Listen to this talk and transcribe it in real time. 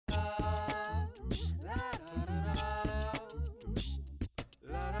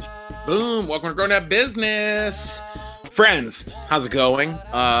Boom. Welcome to Grown Up Business. Friends, how's it going?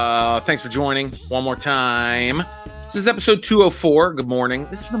 Thanks for joining one more time. This is episode 204. Good morning.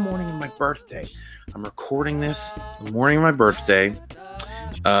 This is the morning of my birthday. I'm recording this the morning of my birthday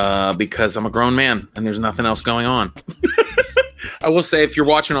because I'm a grown man and there's nothing else going on. I will say, if you're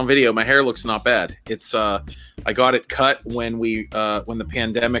watching on video, my hair looks not bad. It's I got it cut when the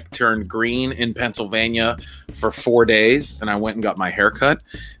pandemic turned green in Pennsylvania for 4 days, and I went and got my hair cut,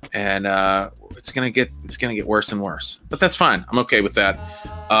 and it's gonna get worse and worse. But that's fine. I'm okay with that.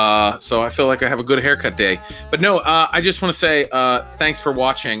 So I feel like I have a good haircut day. But no, I just want to say thanks for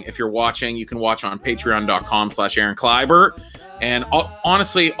watching. If you're watching, you can watch on patreon.com/Aaron Kleiber. And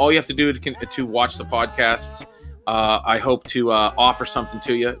honestly, all you have to do to watch the podcasts, I hope to offer something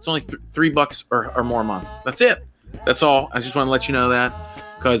to you. It's only $3 or more a month. That's it. That's all. I just want to let you know that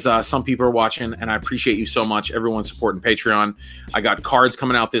because some people are watching, and I appreciate you so much. Everyone's supporting Patreon. I got cards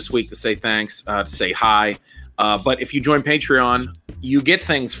coming out this week to say thanks, to say hi. But if you join Patreon, you get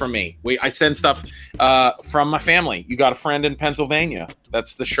things from me. I send stuff from my family. You got a friend in Pennsylvania.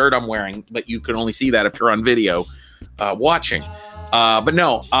 That's the shirt I'm wearing, but you can only see that if you're on video watching. But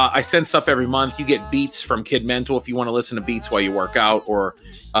no, I send stuff every month. You get beats from Kid Mental if you want to listen to beats while you work out, or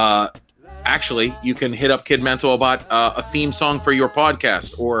actually, you can hit up Kid Mental about a theme song for your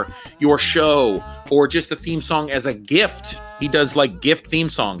podcast or your show, or just a theme song as a gift. He does like gift theme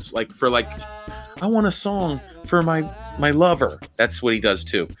songs, I want a song for my lover. That's what he does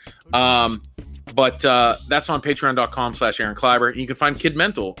too. But that's on patreon.com/Aaron Kleiber. You can find Kid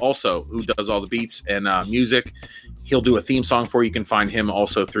Mental also, who does all the beats and music. He'll do a theme song for you. You can find him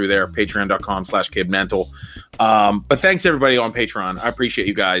also through there, patreon.com/Kid Mental. But thanks everybody on Patreon. I appreciate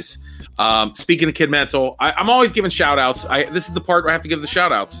you guys. Speaking of Kid Mental, I'm always giving shout outs. This is the part where I have to give the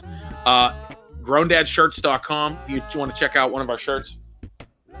shout outs. GrownDadShirts.com. If you want to check out one of our shirts,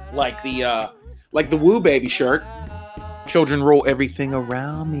 like the Woo Baby shirt. Children roll everything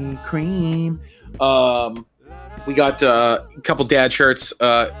around me, cream. We got a couple dad shirts.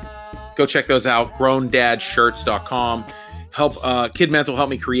 Go check those out. GrownDadShirts.com. Kid Mental helped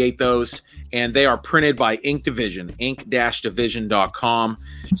me create those, and they are printed by Ink Division, ink-division.com.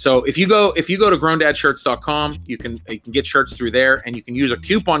 So if you go to GrownDadShirts.com, you can get shirts through there, and you can use a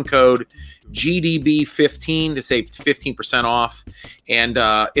coupon code GDB15 to save 15% off. And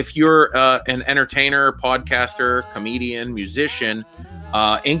if you're an entertainer, podcaster, comedian, musician,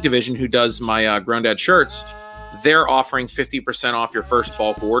 Ink Division, who does my Grown Dad shirts, they're offering 50% off your first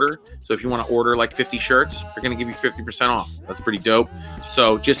bulk order. So if you want to order like 50 shirts, they're going to give you 50% off. That's pretty dope.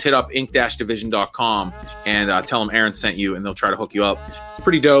 So just hit up ink-division.com and tell them Aaron sent you, and they'll try to hook you up. It's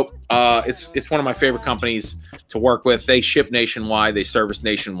pretty dope. It's one of my favorite companies to work with. They ship nationwide. They service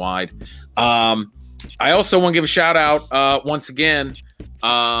nationwide. I also want to give a shout out once again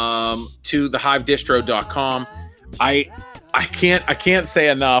to thehivedistro.com. I can't say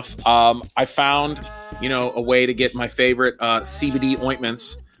enough. I found a way to get my favorite CBD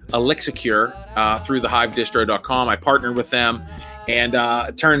ointments, Elixicure, through thehivedistro.com. I partnered with them, and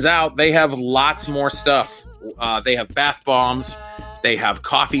it turns out they have lots more stuff. They have bath bombs, they have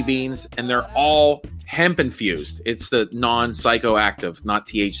coffee beans, and they're all hemp infused. It's the non-psychoactive, not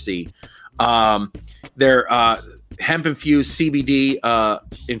THC. They're hemp infused, CBD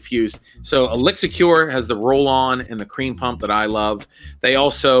infused. So Elixicure has the roll-on and the cream pump that I love. They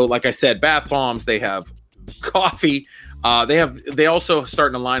also, like I said, bath bombs. They have coffee. They also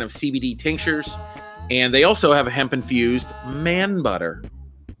start in a line of CBD tinctures, and they also have a hemp infused man butter.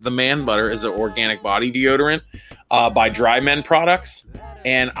 The man butter is an organic body deodorant by Dry Men Products,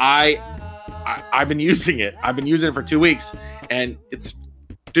 and I've been using it. I've been using it for 2 weeks, and it's.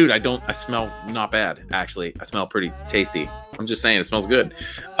 Dude, I smell not bad, actually. I smell pretty tasty. I'm just saying, it smells good.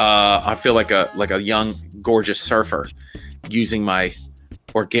 I feel like a young, gorgeous surfer using my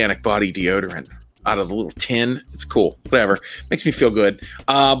organic body deodorant out of the little tin. It's cool. Whatever. Makes me feel good.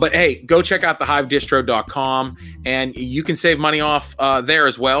 But hey, go check out thehivedistro.com, and you can save money off there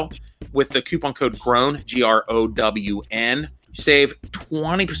as well with the coupon code GROWN, GROWN. You save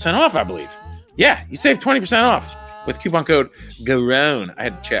 20% off, I believe. Yeah, you save 20% off. With coupon code GROWN. I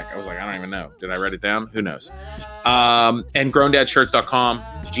had to check. I was like, I don't even know. Did I write it down? Who knows? And GrownDadShirts.com,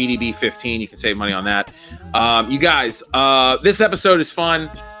 GDB15. You can save money on that. You guys, this episode is fun.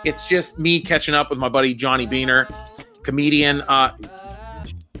 It's just me catching up with my buddy Johnny Beaner, comedian.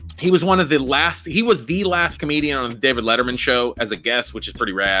 He was the last comedian on the David Letterman show as a guest, which is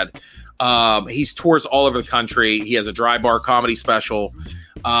pretty rad. He's tours all over the country. He has a dry bar comedy special.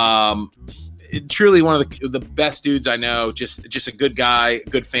 Truly one of the best dudes I know. Just a good guy,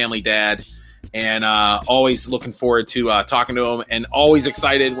 good family dad. and always looking forward to talking to him, and always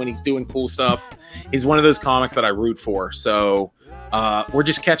excited when he's doing cool stuff. He's one of those comics that I root for. So we're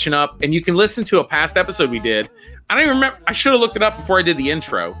just catching up, and you can listen to a past episode we did. I don't even remember. I should have looked it up before I did the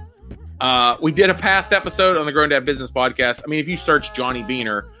intro. We did a past episode on the Grown Dad Business podcast. I mean, if you search Johnny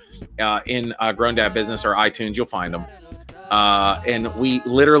Beaner in Grown Dad Business or iTunes, you'll find him. And we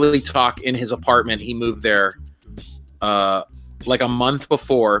literally talk in his apartment. He moved there like a month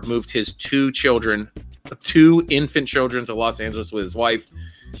before, moved his two infant children to Los Angeles with his wife.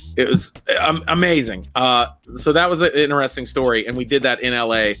 It was amazing. So that was an interesting story, and we did that in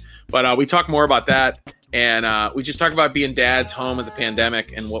LA. But we talk more about that, and we just talk about being dads home with the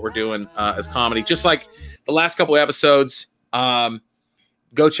pandemic and what we're doing as comedy. Just like the last couple of episodes,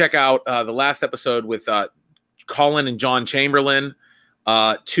 go check out the last episode with Colin and John Chamberlain,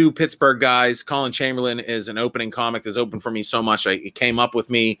 two Pittsburgh guys. Colin Chamberlain is an opening comic that's opened for me so much. He came up with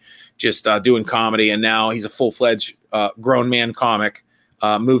me just doing comedy, and now he's a full-fledged grown man comic.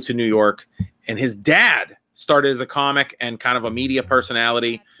 Moved to New York, and his dad started as a comic and kind of a media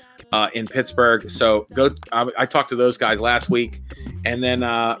personality in Pittsburgh. So I talked to those guys last week. And then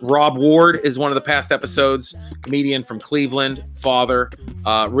Rob Ward is one of the past episodes, comedian from Cleveland, father,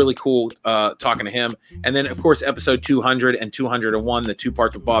 really cool talking to him. And then, of course, episode 200 and 201, the 2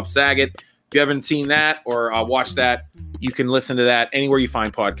 parts with Bob Saget. If you haven't seen that or watched that, you can listen to that anywhere you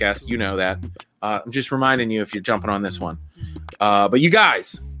find podcasts. You know that. I'm just reminding you if you're jumping on this one. But you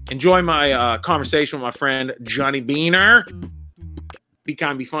guys, enjoy my conversation with my friend Johnny Beaner. Be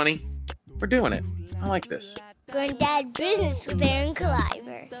kind, be funny. We're doing it. I like this. Grown Dad Business with Aaron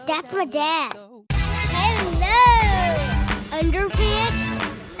Cliver. That's my dad. Hello!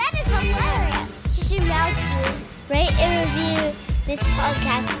 Underpants? That is hilarious. You should mouth to rate and review this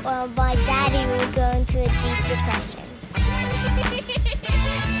podcast, or my daddy will go into a deep depression.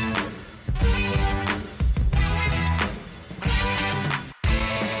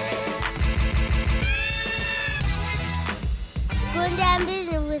 Going Down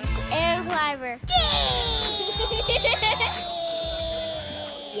Business with Aaron Cliver.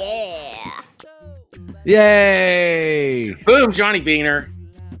 Yeah. Yay! Boom, Johnny Beaner.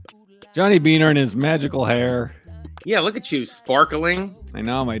 Johnny Beaner and his magical hair. Yeah, look at you, sparkling. I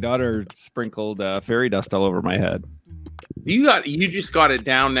know, my daughter sprinkled fairy dust all over my head. You just got it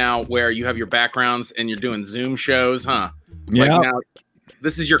down now where you have your backgrounds and you're doing Zoom shows, huh? Yeah. Like now,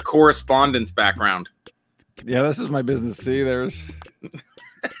 this is your correspondence background. Yeah, this is my business. See, there's...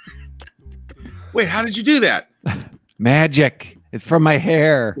 Wait, how did you do that? Magic. It's from my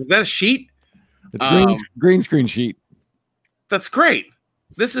hair. Is that a sheet? It's green screen sheet. That's great.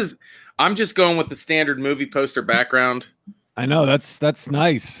 I'm just going with the standard movie poster background. I know, that's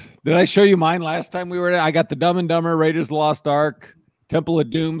nice. Did I show you mine last time we were I got the Dumb and Dumber, Raiders of the Lost Ark, Temple of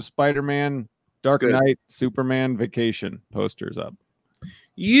Doom, Spider-Man, Dark Knight, Superman, Vacation posters up.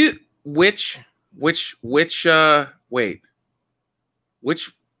 Which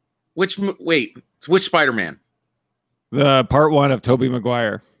Spider-Man? The part 1 of Tobey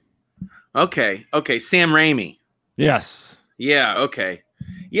Maguire. Okay, Sam Raimi. Yes. Yeah, okay.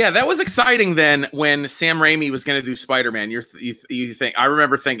 Yeah, that was exciting then when Sam Raimi was going to do Spider-Man. You think I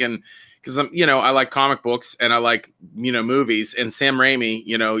remember thinking, because I like comic books and I like movies, and Sam Raimi,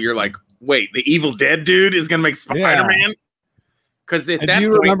 you're like, wait, the Evil Dead dude is going to make Spider-Man? Because do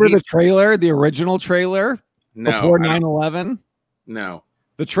you remember the trailer, the original trailer before 9/11? No.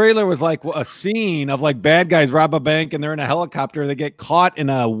 The trailer was like a scene of like bad guys rob a bank and they're in a helicopter. They get caught in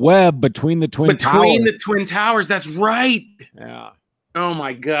a web between the Twin Towers. That's right. Yeah. Oh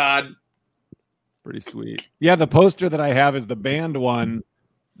my God. Pretty sweet. Yeah. The poster that I have is the band one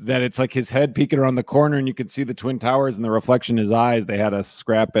that it's like his head peeking around the corner and you can see the Twin Towers and the reflection in his eyes. They had to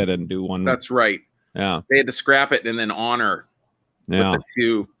scrap it and do one. That's right. Yeah. They had to scrap it and then honor. Yeah. With the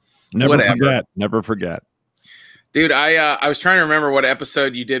two. Never forget. Dude, I was trying to remember what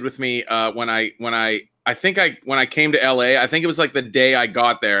episode you did with me when I came to LA. I think it was like the day I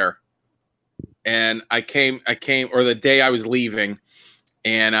got there, and I came or the day I was leaving,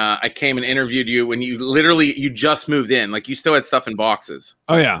 and I came and interviewed you when you just moved in, like you still had stuff in boxes.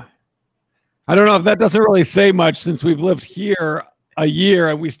 Oh yeah, I don't know if that doesn't really say much since we've lived here a year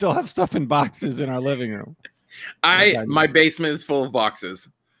and we still have stuff in boxes in our living room. My basement is full of boxes.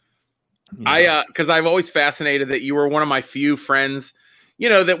 Yeah. Because I've always fascinated that you were one of my few friends,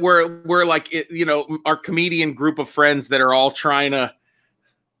 that we're like, our comedian group of friends that are all trying to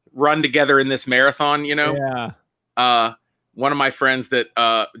run together in this marathon, Yeah. One of my friends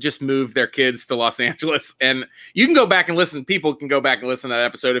that just moved their kids to Los Angeles, and you can go back and listen. People can go back and listen to that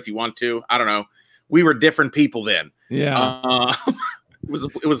episode if you want to. I don't know. We were different people then. Yeah.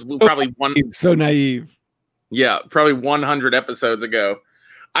 It was probably one. So naive. Yeah, probably 100 episodes ago.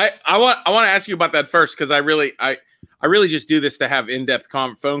 I want to ask you about that first because I really just do this to have in-depth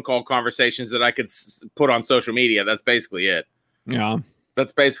phone call conversations that I could put on social media. That's basically it. Yeah,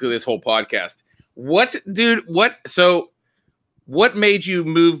 that's basically this whole podcast. What made you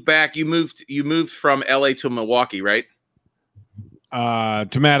move back? You moved from LA to Milwaukee, right?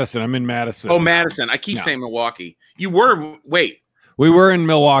 To Madison. I'm in Madison. Oh, Madison. I keep saying Milwaukee. We were in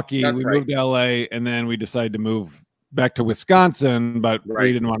Milwaukee. That's we right. moved to LA, and then we decided to move back to Wisconsin, but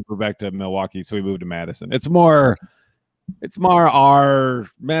we didn't want to go back to Milwaukee, so we moved to Madison.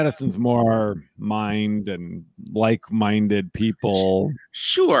 Madison's more mind and like-minded people.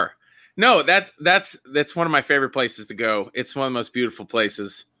 Sure. No, that's one of my favorite places to go. It's one of the most beautiful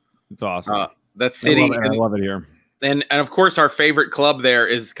places. It's awesome. That city. I love it here. And of course, our favorite club there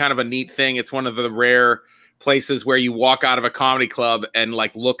is kind of a neat thing. It's one of the rare places where you walk out of a comedy club and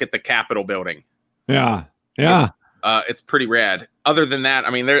like look at the Capitol building. Yeah. It's pretty rad. Other than that,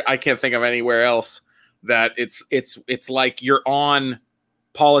 I mean, I can't think of anywhere else that it's like you're on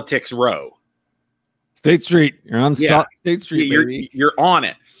Politics Row. State Street. You're on State Street, baby. You're on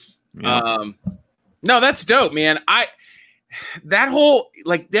it. Yeah. No, that's dope, man. That whole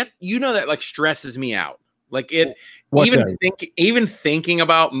like that, that like stresses me out. Like even thinking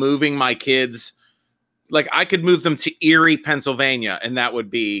about moving my kids, like I could move them to Erie, Pennsylvania, and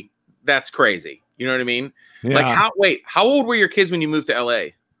that's crazy. You know what I mean? Yeah. Like how old were your kids when you moved to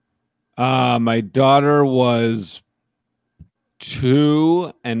LA? My daughter was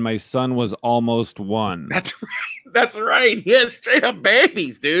 2 and my son was almost 1. That's right. Yeah, straight up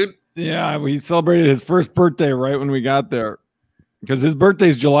babies, dude. Yeah, we celebrated his first birthday right when we got there because his birthday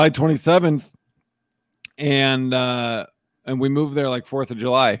is July 27th, and we moved there like 4th of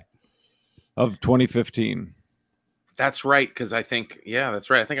July of 2015. That's right, because I think that's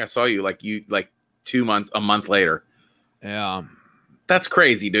right. I think I saw you like 2 months, a month later. Yeah, that's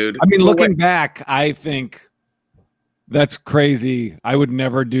crazy, dude. I mean, looking back, I think that's crazy. I would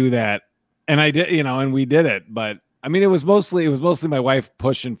never do that, and I did, and we did it, but. I mean, it was mostly my wife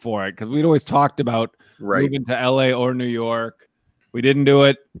pushing for it because we'd always talked about moving to LA or New York. We didn't do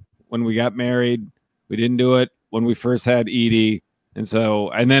it when we got married. We didn't do it when we first had Edie, and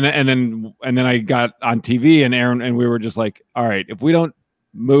then I got on TV and Aaron, and we were just like, all right, if we don't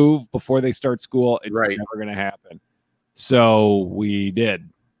move before they start school, it's never going to happen. So we did.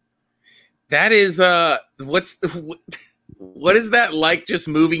 That is what is that like? Just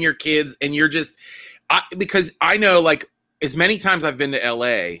moving your kids and you're just. Because I know, like, as many times I've been to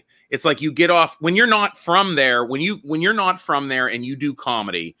LA, it's like you get off when you're not from there. When you're not from there and you do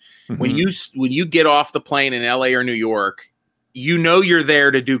comedy, when you get off the plane in LA or New York, you're there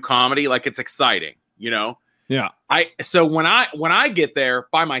to do comedy. Like it's exciting, Yeah. So when I get there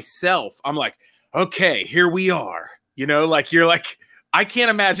by myself, I'm like, okay, here we are. Like you're like, I can't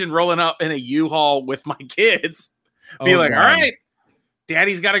imagine rolling up in a U-Haul with my kids, be like, all right.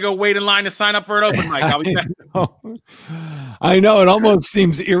 Daddy's got to go wait in line to sign up for an open mic. I'll be back. I know. It almost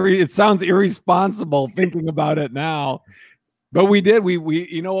seems it sounds irresponsible thinking about it now. But we did. We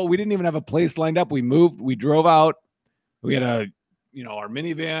you know what? We didn't even have a place lined up. We moved. We drove out. We had our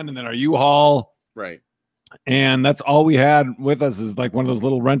minivan and then our U-Haul. Right. And that's all we had with us is like one of those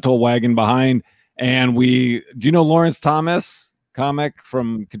little rental wagon behind. And do you know Lawrence Thomas, comic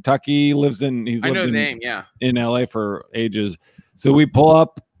from Kentucky? I know the name, yeah. In LA for ages. So we pull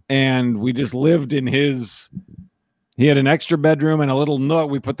up and we just lived in he had an extra bedroom and a little nook.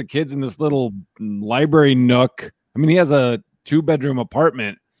 We put the kids in this little library nook. I mean, he has a 2-bedroom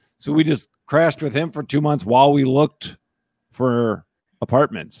apartment. So we just crashed with him for 2 months while we looked for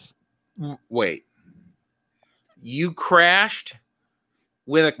apartments. Wait, you crashed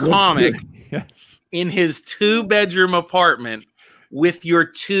with a comic yes. in his 2-bedroom apartment with your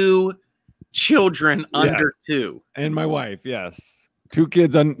 2 children under 2 and my wife. Yes. 2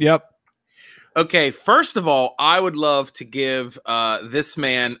 kids yep. Okay. First of all, I would love to give this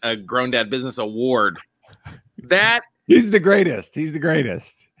man a Grown Dad Business Award. He's the greatest.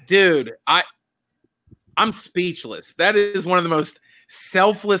 Dude. I'm speechless. That is one of the most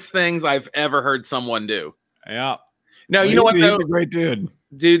selfless things I've ever heard someone do. Yeah. No, you know what though? He's a great dude.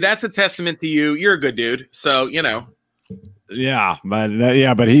 Dude, that's a testament to you. You're a good dude. So, Yeah, but and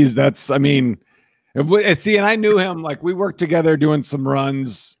I knew him, like we worked together doing some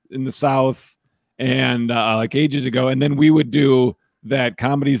runs in the South and like ages ago. And then we would do that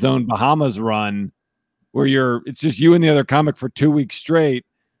Comedy Zone Bahamas run where it's just you and the other comic for 2 weeks straight.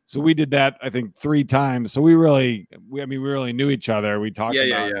 So we did that, I think 3 times. So we really knew each other. We talked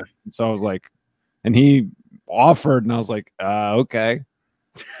about it. And so I was like, and he offered and I was like, okay.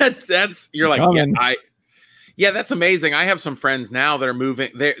 That's you're like, Coming. that's amazing. I have some friends now that are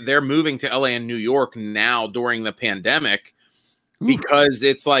moving. They're moving to LA and New York now during the pandemic because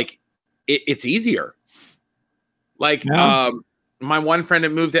it's like it's easier. Like my one friend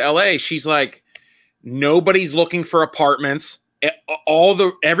that moved to LA, she's like, nobody's looking for apartments. All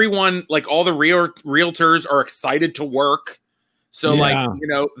the realtors are excited to work. So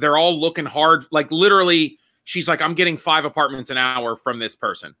they're all looking hard. Like literally, she's like, I'm getting 5 apartments an hour from this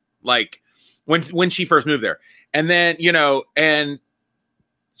person. Like when she first moved there, and then and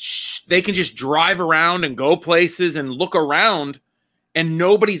they can just drive around and go places and look around, and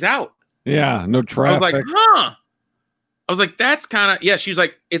nobody's out. Yeah, no traffic. I was like, huh. I was like, that's kind of She's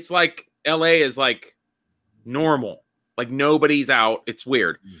like, it's like LA is like normal. Like nobody's out. It's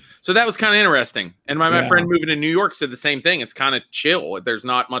weird. So that was kind of interesting. And my friend moving to New York said the same thing. It's kind of chill. There's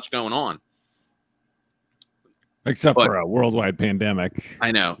not much going on. Except for a worldwide pandemic.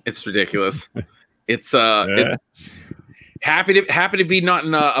 I know. It's ridiculous. It's happy to be not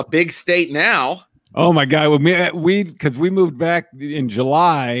in a big state now. Oh my God. Because we moved back in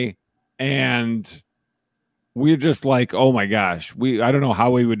July and we're just like, oh my gosh, I don't know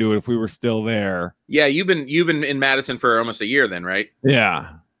how we would do it if we were still there. Yeah, you've been in Madison for almost a year then, right?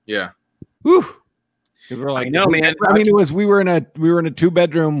 Yeah. Yeah. Whew. We're like, I know, man. I mean, we were in a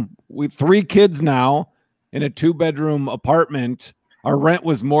 2-bedroom with 3 kids now in a 2-bedroom apartment. Our rent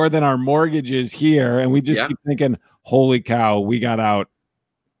was more than our mortgages here, and we just keep thinking, holy cow, we got out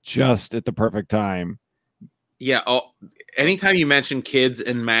just at the perfect time. Yeah. Anytime you mention kids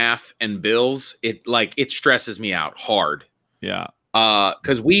and math and bills, it stresses me out hard. Yeah.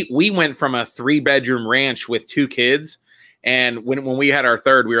 Because we went from a 3-bedroom ranch with 2 kids, and when we had our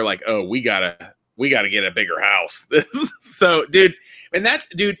third, we were like, oh, we gotta get a bigger house. So, dude,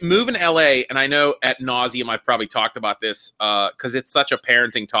 moving to LA, and I know ad nauseum I've probably talked about this because it's such a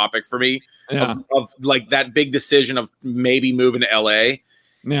parenting topic for me of like that big decision of maybe moving to LA,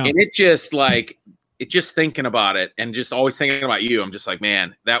 and it just like. Just thinking about it and just always thinking about you, I'm just like,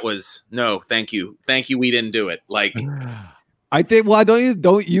 man, that was no, thank you. We didn't do it. Like, I think, well,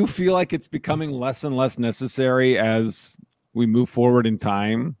 don't you feel like it's becoming less and less necessary as we move forward in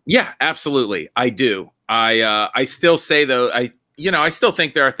time? Yeah, absolutely. I do. I still say though, I still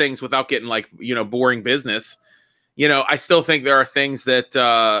think there are things without getting like, boring business. I still think there are things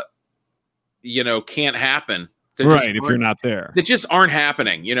that, can't happen. Right, if you're not there. That just aren't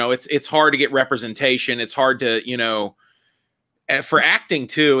happening. It's hard to get representation. It's hard to, for acting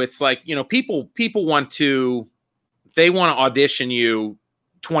too. It's like, people want to audition you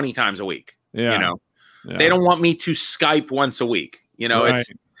 20 times a week. Yeah. They don't want me to Skype once a week. Right.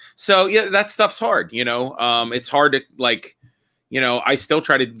 That stuff's hard. It's hard to like, I still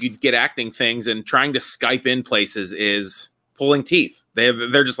try to get acting things, and trying to Skype in places is pulling teeth.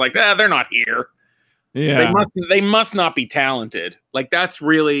 They're just like, they're not here. Yeah, they must not be talented. Like that's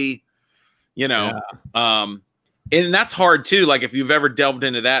really, and that's hard too. Like if you've ever delved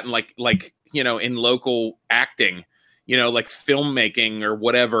into that and like in local acting, like filmmaking or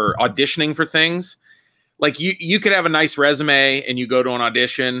whatever, auditioning for things, like you could have a nice resume and you go to an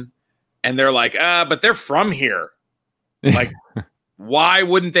audition and they're like, but they're from here. Like, why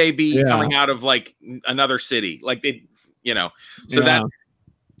wouldn't they be coming out of like another city? Like they, that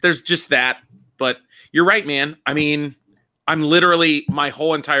there's just that, but. You're right, man. I mean, I'm literally my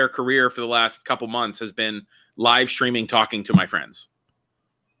whole entire career for the last couple months has been live streaming, talking to my friends.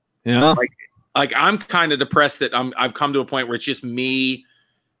 Yeah. Like I'm kind of depressed that I've come to a point where it's just me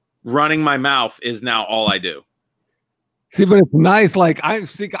running my mouth is now all I do. See, but it's nice. Like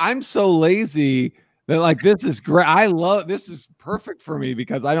I'm so lazy that like, this is great. This is perfect for me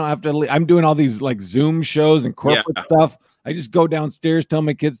because I don't have to, I'm doing all these like Zoom shows and corporate stuff. I just go downstairs, tell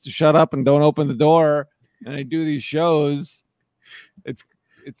my kids to shut up and don't open the door, and I do these shows. It's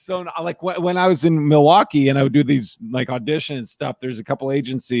so like when I was in Milwaukee and I would do these like audition and stuff. There's a couple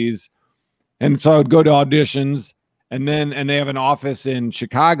agencies, and so I would go to auditions, and they have an office in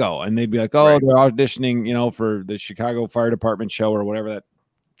Chicago, and they'd be like, "Oh, they're auditioning, for the Chicago Fire Department show or whatever that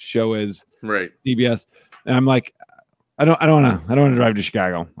show is, right? CBS." And I'm like, I don't want to drive to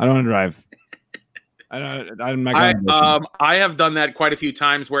Chicago. I don't want to drive. I'm not I have done that quite a few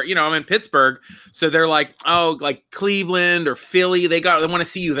times where, I'm in Pittsburgh. So they're like, oh, like Cleveland or Philly. They want to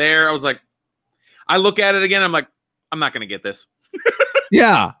see you there. I was like, I look at it again. I'm like, I'm not going to get this.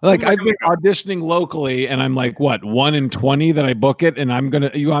 Yeah. Like I've been auditioning locally and I'm like, what, 1 in 20 that I book it. And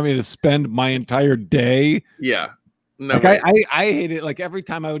you want me to spend my entire day? Yeah. No, like I hate it. Like every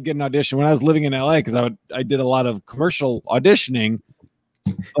time I would get an audition when I was living in LA, cause I did a lot of commercial auditioning.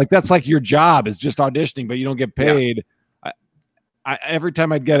 Like that's like your job is just auditioning, but you don't get paid. every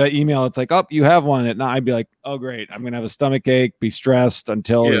time I'd get an email, it's like, oh, you have one. And I'd be like, oh, great. I'm going to have a stomach ache, be stressed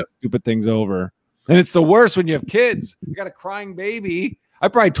until the stupid thing's over. And it's the worst when you have kids. You got a crying baby. I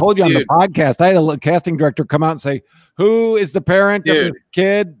probably told you on the podcast, I had a casting director come out and say, who is the parent of the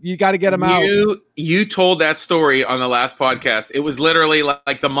kid? You got to get him out. You told that story on the last podcast. It was literally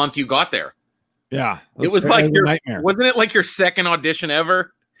like the month you got there. Yeah. It was like your nightmare. Wasn't it like your second audition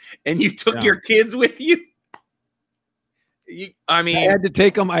ever? And you took your kids with you? I had to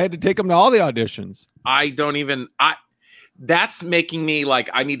take them to all the auditions. That's making me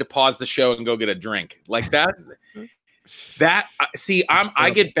like, I need to pause the show and go get a drink. Like that. I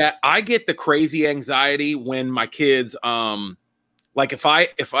get the crazy anxiety when my kids, like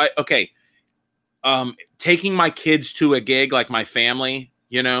taking my kids to a gig, like my family,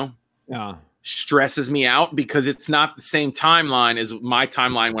 stresses me out because it's not the same timeline as my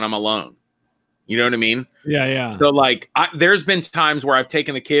timeline when I'm alone. You know what I mean? Yeah. So like, there's been times where I've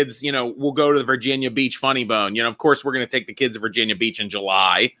taken the kids, we'll go to the Virginia Beach Funny Bone. Of course we're going to take the kids to Virginia Beach in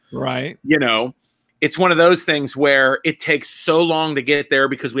July. Right. It's one of those things where it takes so long to get there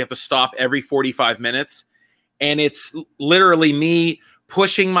because we have to stop every 45 minutes. And it's literally me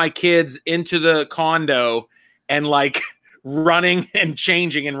pushing my kids into the condo and like running and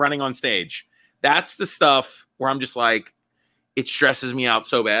changing and running on stage. That's the stuff where I'm just like, it stresses me out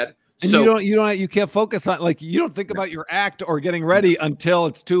so bad. And so you can't focus on, like, you don't think about your act or getting ready until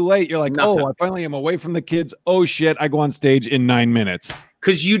it's too late. You're like, I finally am away from the kids. Oh shit, I go on stage in 9 minutes.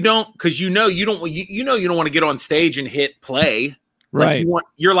 Because you don't want to get on stage and hit play. Right. Like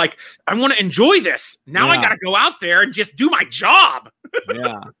you're like, I want to enjoy this. Now I got to go out there and just do my job.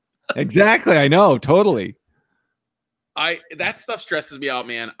 Yeah, exactly. I know. Totally. That stuff stresses me out,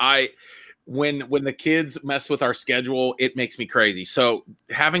 man. When the kids mess with our schedule, it makes me crazy. So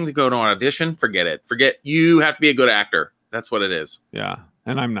having to go to an audition, forget it. You have to be a good actor. That's what it is. Yeah.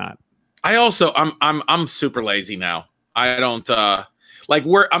 And I'm not. I'm super lazy now. I don't, like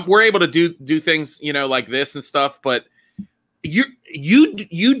we're able to do things, like this and stuff, but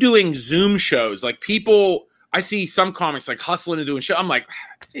you doing Zoom shows, like people, I see some comics like hustling and doing show. I'm like,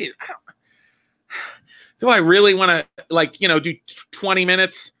 do I really want to like, do 20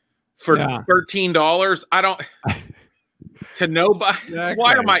 minutes for $13? I don't to nobody.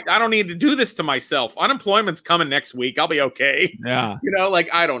 Exactly. I don't need to do this to myself. Unemployment's coming next week. I'll be okay. Yeah.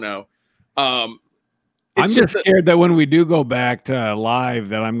 I don't know. I'm just scared that when we do go back to live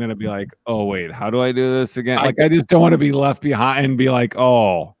that I'm going to be like, oh, wait, how do I do this again? I just don't want to be left behind and be like,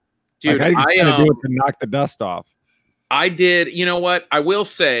 oh, dude, I just got to do it to knock the dust off. I did. You know what? I will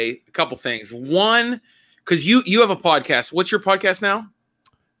say a couple things. One, because you have a podcast. What's your podcast now?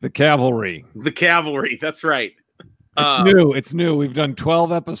 The Cavalry. The Cavalry. That's right. It's new. We've done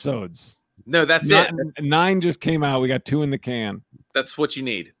 12 episodes. No, that's it. 9 just came out. We got 2 in the can. That's what you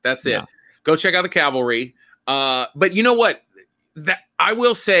need. That's it. Go check out the Cavalry. But you know what? That I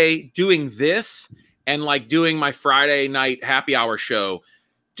will say, doing this and like doing my Friday night happy hour show,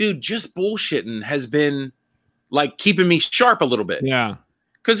 dude, just bullshitting has been like keeping me sharp a little bit. Yeah.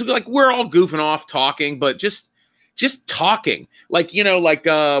 Because like we're all goofing off talking, but just talking. Like,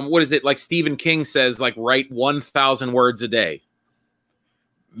 what is it? Like Stephen King says, like write 1,000 words a day.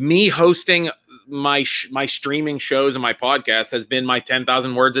 Me hosting my streaming shows and my podcast has been my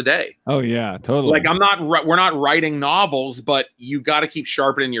 10,000 words a day. Oh yeah, totally. Like we're not writing novels, but you got to keep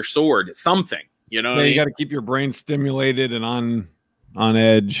sharpening your sword. It's something, you got to keep your brain stimulated and on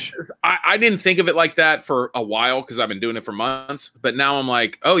edge. I didn't think of it like that for a while because I've been doing it for months, but now I'm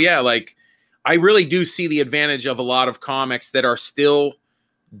like, oh yeah, like I really do see the advantage of a lot of comics that are still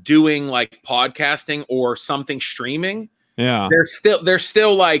doing like podcasting or something streaming. Yeah. They're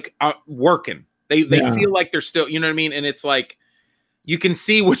still like working. They feel like they're still, you know what I mean? And it's like, you can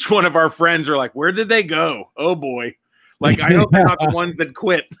see which one of our friends are like, where did they go? Oh boy. Like, I hope they're not the ones that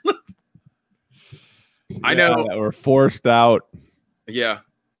quit. I know. That were forced out. Yeah.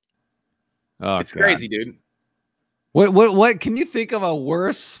 Oh, it's crazy, dude. What can you think of a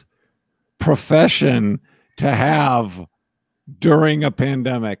worse profession to have during a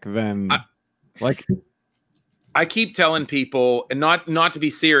pandemic than I keep telling people, and not to be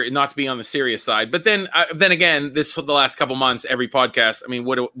serious, not to be on the serious side, but then again, the last couple months, every podcast, I mean,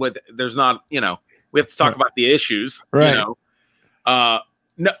 what there's not, we have to talk about the issues, right? No,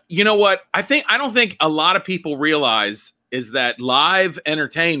 you know what? I don't think a lot of people realize is that live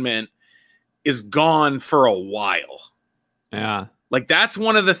entertainment is gone for a while. Yeah. Like that's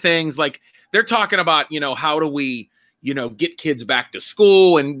one of the things, like they're talking about, how do we, get kids back to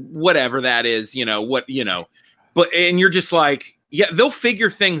school and whatever that is, but, and you're just like, yeah, they'll figure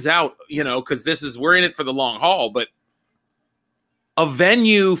things out, because we're in it for the long haul, but a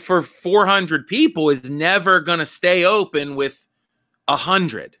venue for 400 people is never going to stay open with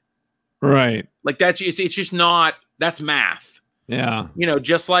 100. Right. Like it's just not, that's math. Yeah. You know,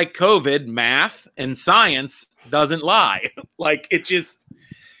 just like COVID, math and science doesn't lie. Like it just,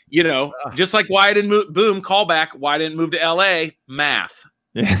 you know, just like why I didn't move, boom, callback, why I didn't move to LA, math.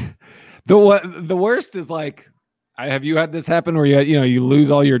 Yeah. The worst is like, have you had this happen where you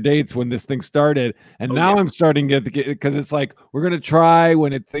lose all your dates when this thing started, and now I'm starting to get because it's like we're gonna try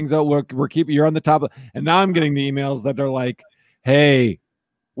when things out we're keeping you're on the top of, and now I'm getting the emails that are like, hey,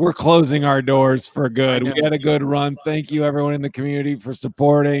 we're closing our doors for good. We had a good run. Thank you everyone in the community for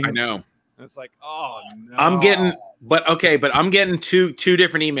supporting. I know. And it's like, oh no. I'm getting two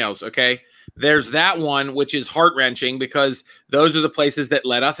different emails. Okay, there's that one which is heart wrenching because those are the places that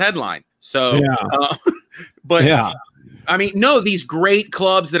let us headline. So, but yeah, I mean, no, these great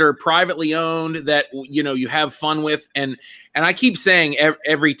clubs that are privately owned that, you know, you have fun with. And I keep saying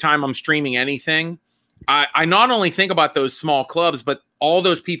every time I'm streaming anything, I not only think about those small clubs, but all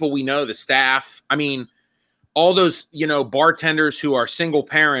those people we know, the staff. I mean, all those, you know, bartenders who are single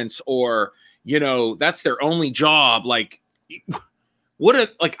parents or, you know, that's their only job. Like,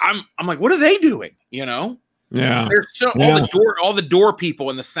 I'm like, what are they doing? You know? Yeah. There's all the door people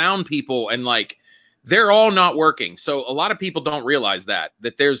and the sound people, and like they're all not working. So a lot of people don't realize that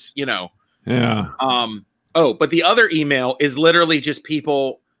there's, you know, but the other email is literally just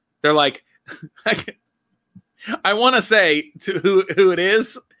people. They're like, I want to say to who it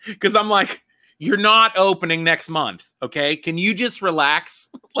is, because I'm like, you're not opening next month. Okay. Can you just relax?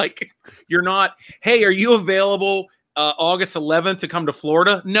 Like you're not, hey, are you available August 11th to come to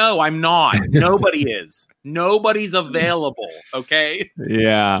Florida? No, I'm not. Nobody is. Nobody's available. Okay.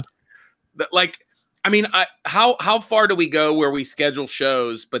 Yeah. Like, I mean, how far do we go where we schedule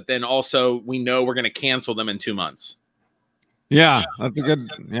shows, but then also we know we're going to cancel them in 2 months? Yeah, that's a good.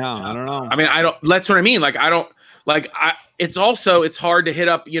 Yeah, I don't know. I mean, that's what I mean. Like, it's hard to hit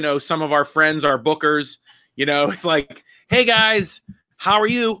up, you know, some of our friends, our bookers, you know, it's like, hey guys, how are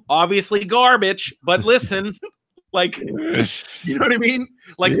you? Obviously garbage, but listen. Like, you know what I mean?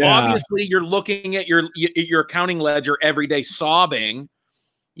 Like, obviously you're looking at your accounting ledger every day sobbing,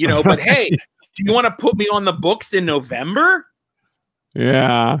 you know, but hey, do you want to put me on the books in November?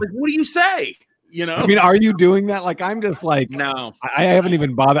 Yeah. Like, what do you say? You know, I mean, are you doing that? Like, I'm just like, no, I haven't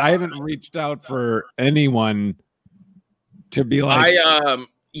even bothered. I haven't reached out for anyone to be like,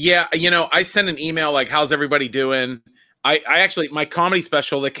 yeah, you know, I sent an email like, how's everybody doing? I actually, my comedy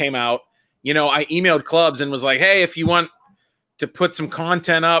special that came out, you know, I emailed clubs and was like, hey, if you want to put some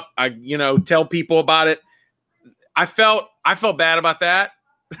content up, you know, tell people about it. I felt bad about that.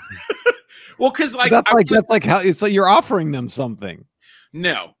 Well, because that's like how so you're offering them something.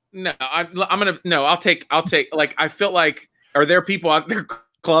 No, I'll take like, I feel like, are there people out there,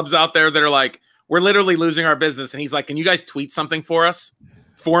 clubs out there that are like, we're literally losing our business, and he's like, can you guys tweet something for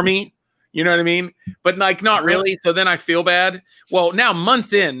me? You know what I mean? But like, not really. So then I feel bad. Well, now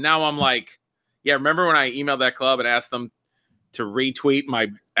months in, now I'm like, yeah, remember when I emailed that club and asked them to retweet my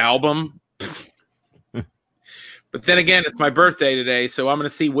album? But then again, it's my birthday today, so I'm going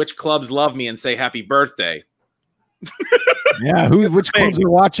to see which clubs love me and say happy birthday. Yeah, which clubs are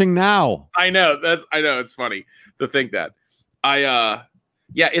watching now? I know it's funny to think that. Yeah,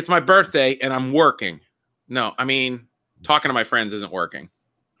 it's my birthday and I'm working. No, I mean, talking to my friends isn't working.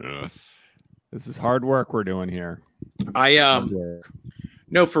 This is hard work we're doing here.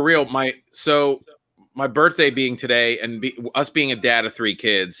 No, for real. My birthday being today and us being a dad of 3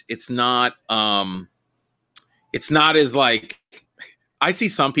 kids, it's not as like, I see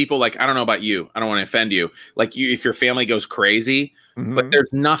some people like, I don't know about you, I don't want to offend you, like if your family goes crazy, but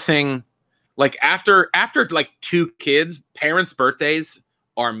there's nothing like after like 2 kids, parents' birthdays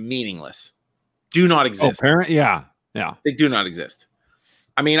are meaningless, do not exist. Yeah, they do not exist.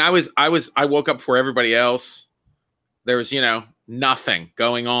 I mean, I woke up before everybody else. There was, you know, nothing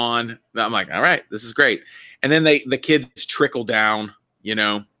going on. I'm like, all right, this is great. And then the kids trickle down, you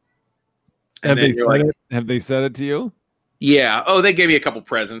know. Have they said it to you? Yeah. Oh, they gave me a couple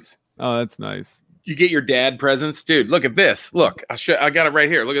presents. Oh, that's nice. You get your dad presents, dude. Look at this. Look, I got it right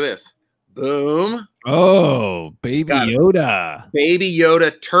here. Look at this. Boom. Oh, Baby Yoda. Baby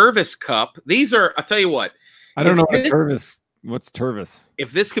Yoda Tervis cup. These are, I'll tell you what. I don't know what Tervis. What's Tervis?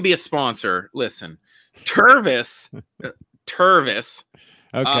 If this could be a sponsor, listen. Tervis.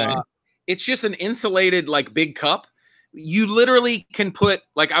 Okay. It's just an insulated, like, big cup. You literally can put,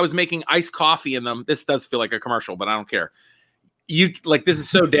 like, I was making iced coffee in them. This does feel like a commercial, but I don't care. You like, this is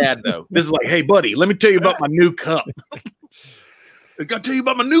so dad though. This is like, hey buddy, let me tell you about my new cup. I got to tell you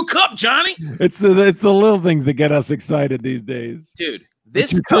about my new cup, Johnny. It's the little things that get us excited these days. Dude,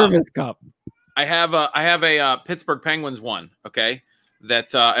 It's this your cup, service cup. I have a Pittsburgh Penguins one, okay,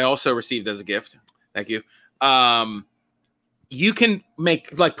 that I also received as a gift. Thank you. You can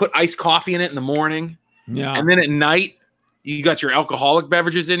put iced coffee in it in the morning, and then at night you got your alcoholic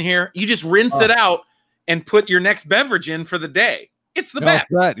beverages in here. You just rinse it out and put your next beverage in for the day. It's the best.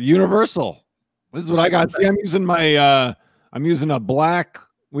 That universal. This is what I got. See, I'm using a black.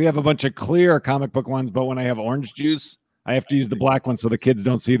 We have a bunch of clear comic book ones, but when I have orange juice, I have to use the black one so the kids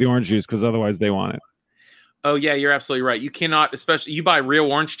don't see the orange juice because otherwise they want it. Oh yeah, you're absolutely right. You cannot, especially you buy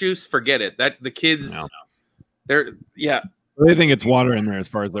real orange juice, forget it. That the kids, they think it's water in there as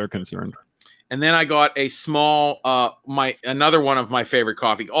far as they're concerned. And then I got a small, another one of my favorite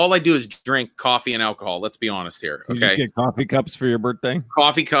coffee. All I do is drink coffee and alcohol. Let's be honest here. Okay, you just get coffee cups for your birthday.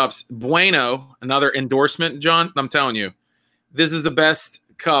 Coffee cups, Bueno, another endorsement, John. I'm telling you, this is the best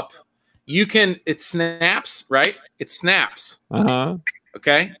cup. It snaps, right? It snaps.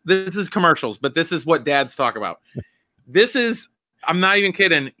 Okay. This is commercials, but this is what dads talk about. I'm not even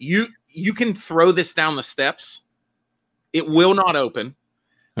kidding. You can throw this down the steps. It will not open.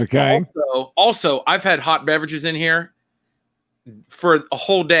 Okay. Also, I've had hot beverages in here for a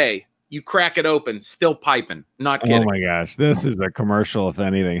whole day. You crack it open, still piping. Not kidding. Oh my gosh, this is a commercial. If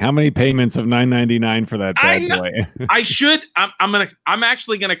anything, how many payments of $9.99 for that bad boy? I should. I'm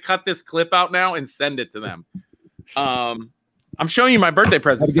actually gonna cut this clip out now and send it to them. I'm showing you my birthday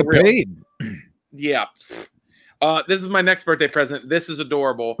present. Get paid. Yeah. This is my next birthday present. This is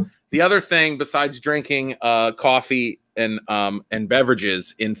adorable. The other thing besides drinking coffee and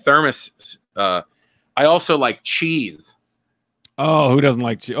beverages in thermos, I also like cheese. Oh, who doesn't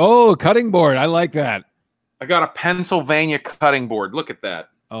like cheese? Oh, cutting board. I like that. I got a Pennsylvania cutting board. Look at that.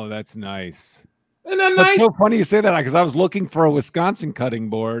 Oh, that's nice. Isn't that That's nice? so funny you say that because I was looking for a Wisconsin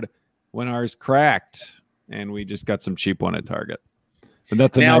cutting board when ours cracked, and we just got some cheap one at Target. But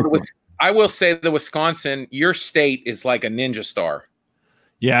that's a nice one. I will say the Wisconsin, your state is like a ninja star.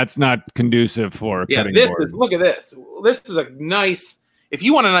 Yeah, it's not conducive for cutting board. Look at this. This is a nice. If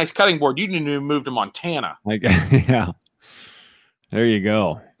you want a nice cutting board, you need to move to Montana. Yeah. There you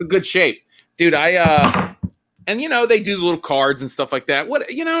go. Good shape, dude. And they do little cards and stuff like that.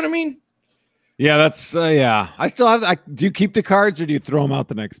 What you know what I mean? Yeah, that's yeah. I still have. Do you keep the cards or do you throw them out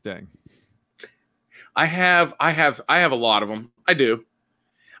the next day? I have a lot of them. I do.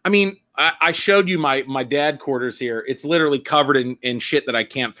 I mean, I showed you my dad quarters here. It's literally covered in shit that I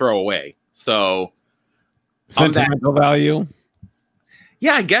can't throw away. So sentimental value.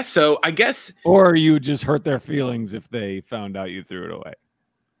 Yeah, I guess so. Or you just hurt their feelings if they found out you threw it away.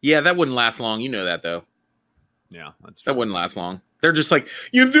 Yeah, that wouldn't last long. You know that, though. Yeah, that's true. That wouldn't last long. They're just like,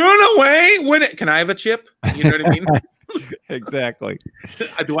 you threw it away? Can I have a chip? You know what I mean? Exactly.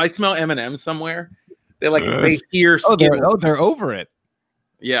 Do I smell M&M somewhere? They hear Skittles. They're over it.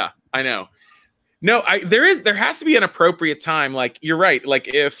 Yeah, I know. No, there has to be an appropriate time. Like, you're right. Like,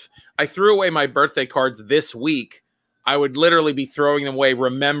 if I threw away my birthday cards this week, I would literally be throwing them away,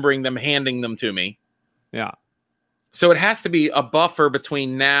 remembering them, handing them to me. Yeah. So it has to be a buffer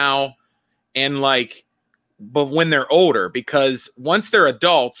between now and but when they're older, because once they're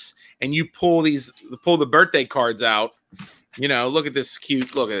adults and you pull the birthday cards out, look at this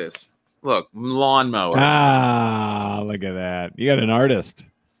look at this. Look, lawnmower. Ah, look at that. You got an artist.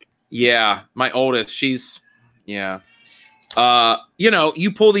 Yeah. My oldest, yeah.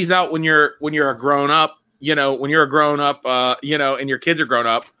 You pull these out when you're a grown up. When you're a grown up, and your kids are grown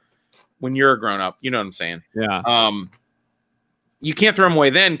up, when you're a grown up, you know what I'm saying? Yeah. You can't throw them away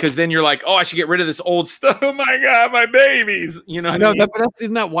then because then you're like, oh, I should get rid of this old stuff. Oh my God, my babies. I know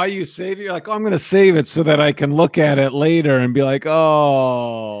isn't that why you save it? You're like, oh, I'm going to save it so that I can look at it later and be like,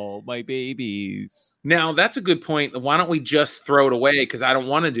 oh, my babies. Now that's a good point. Why don't we just throw it away? Because I don't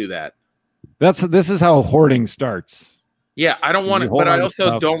want to do that. This is how hoarding starts. Yeah, I don't want to, but I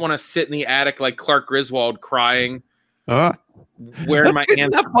also don't want to sit in the attic like Clark Griswold crying. Where my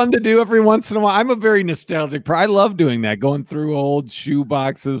Isn't that fun to do every once in a while? I'm a very nostalgic I love doing that, going through old shoe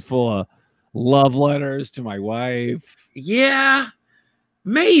boxes full of love letters to my wife. Yeah,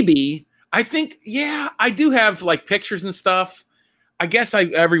 maybe. I think, I do have pictures and stuff. I guess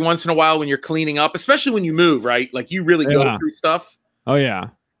every once in a while when you're cleaning up, especially when you move, right? Like you really go through stuff. Oh yeah.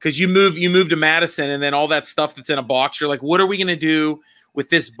 Because you move to Madison and then all that stuff that's in a box, you're like, what are we going to do with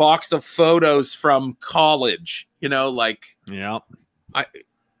this box of photos from college? Yeah.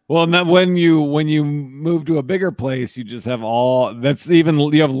 Well, and then when you move to a bigger place, you just have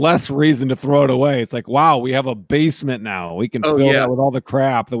you have less reason to throw it away. It's like, wow, we have a basement now. We can fill that with all the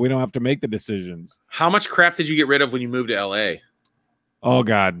crap that we don't have to make the decisions. How much crap did you get rid of when you moved to LA? Oh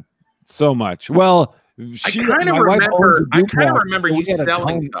God, so much. Well, my wife owns a duplex, I kind of remember you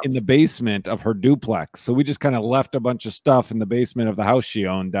selling stuff in the basement of her duplex. So we just kind of left a bunch of stuff in the basement of the house she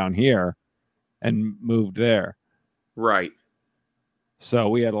owned down here and moved there. Right. So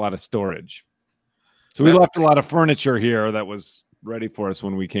we had a lot of storage. So we left a lot of furniture here that was ready for us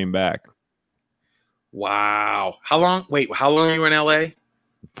when we came back. Wow. How long were you in LA?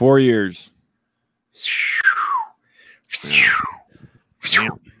 4 years.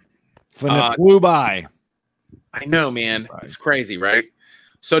 And it flew by. I know, man. Right. It's crazy, right?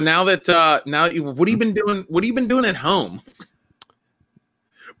 So now that what have you been doing? What have you been doing at home?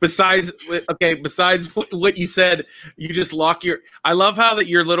 Besides what you said, you just lock your. I love how that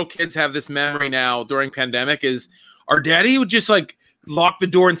your little kids have this memory now during pandemic. Is our daddy would just like lock the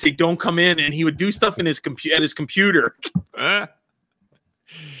door and say, "Don't come in," and he would do stuff in his computer. It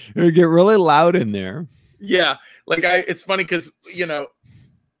would get really loud in there. Yeah, it's funny because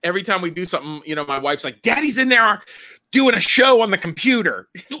every time we do something, my wife's like, "Daddy's in there doing a show on the computer,"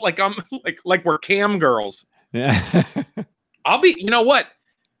 like I'm like we're cam girls. Yeah, I'll be. You know what?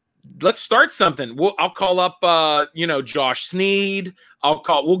 Let's start something. I'll call up, Josh Sneed.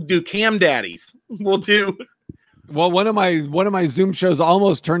 We'll do Cam Daddies. We'll do. Well, one of my Zoom shows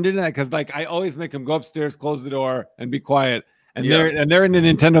almost turned into that because I always make them go upstairs, close the door, and be quiet. And they're in the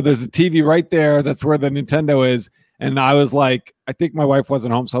Nintendo. There's a TV right there. That's where the Nintendo is. And I was like, I think my wife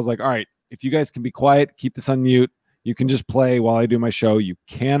wasn't home, so I was like, all right, if you guys can be quiet, keep this on mute. You can just play while I do my show. You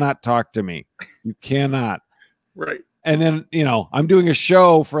cannot talk to me. You cannot. Right. And then, I'm doing a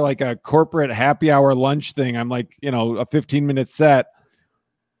show for like a corporate happy hour lunch thing. I'm like, a 15-minute set.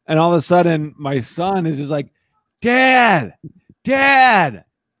 And all of a sudden, my son is just like, Dad,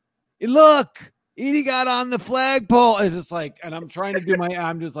 look, Edie got on the flagpole. It's just like, and I'm trying to do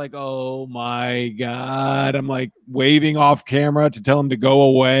I'm just like, oh my God. I'm like waving off camera to tell him to go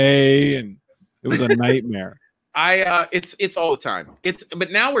away. And it was a nightmare. It's all the time.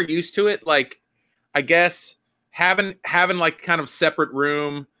 But now we're used to it. Like, I guess having like kind of separate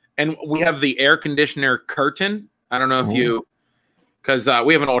room, and we have the air conditioner curtain. I don't know if because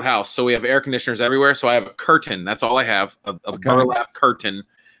we have an old house, so we have air conditioners everywhere. So I have a curtain. That's all I have, a burlap curtain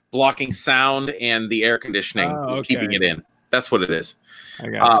blocking sound and the air conditioning, keeping it in. That's what it is. I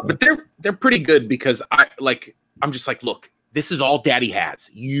got but they're pretty good because I'm just like, look, this is all Daddy has.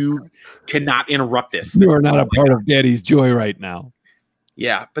 You cannot interrupt this. You are not a part of Daddy's joy right now.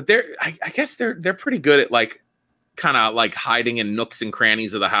 Yeah, but I guess they're pretty good at like kind of like hiding in nooks and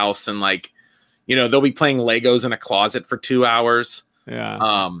crannies of the house, and like, they'll be playing Legos in a closet for 2 hours.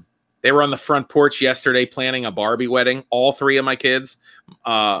 Yeah. They were on the front porch yesterday planning a Barbie wedding. All 3 of my kids.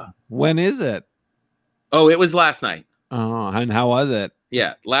 When is it? Oh, it was last night. Oh, and how was it?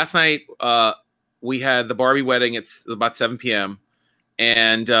 Yeah, last night we had the Barbie wedding. It's about 7 p.m.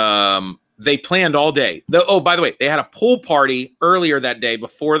 and they planned all day. By the way, they had a pool party earlier that day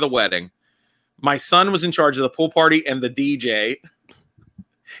before the wedding. My son was in charge of the pool party and the DJ.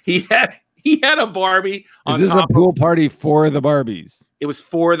 He had a Barbie. Is this a pool party for the Barbies? It was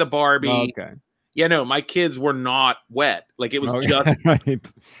for the Barbie. Oh, okay. Yeah, no, my kids were not wet. Like, it was just right. Okay.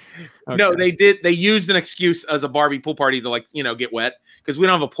 No, they used an excuse as a Barbie pool party to get wet because we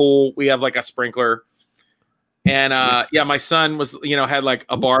don't have a pool. We have like a sprinkler. And my son was, had like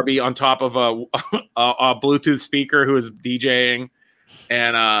a Barbie on top of a Bluetooth speaker who was DJing.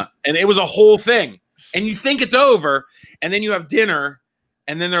 And it was a whole thing. And you think it's over, and then you have dinner,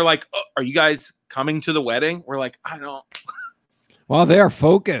 and then they're like, oh, are you guys coming to the wedding? We're like, I don't. Well, they are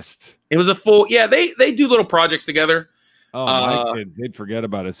focused. It was a full, they do little projects together. Oh, my kids, they'd forget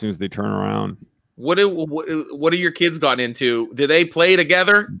about it as soon as they turn around. What are your kids gotten into? Do they play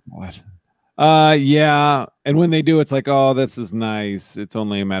together? What? Yeah. And when they do, it's like, oh, this is nice. It's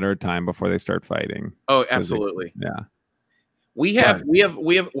only a matter of time before they start fighting. Oh, absolutely. Yeah. We have.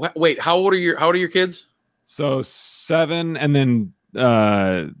 Wait, how old are your kids? So 7, and then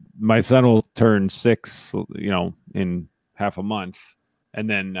my son will turn 6, in half a month, and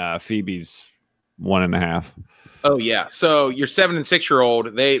then Phoebe's 1.5. Oh yeah. So your 7 and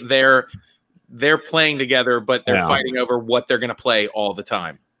 6-year-old, they're playing together, but they're fighting over what they're going to play all the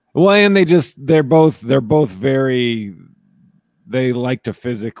time. Well, and they're both very, they like to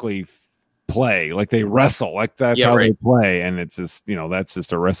physically play, like they wrestle, like that's how they play, and it's just that's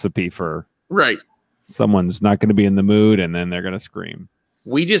just a recipe for someone's not going to be in the mood, and then they're going to scream.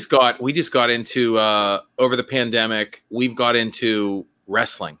 We just got into over the pandemic. We've got into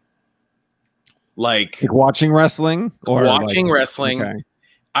wrestling, like watching wrestling or watching wrestling. Okay.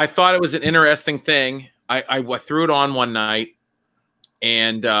 I thought it was an interesting thing. I threw it on one night.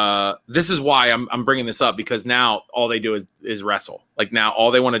 And this is why I'm bringing this up, because now all they do is wrestle. Like now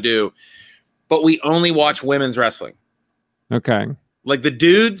all they want to do, but we only watch women's wrestling. Okay. Like the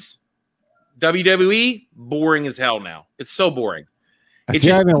dudes, WWE, boring as hell now. It's so boring. I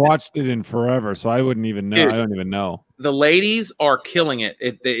haven't watched it in forever, so I wouldn't even know. Dude, I don't even know. The ladies are killing it.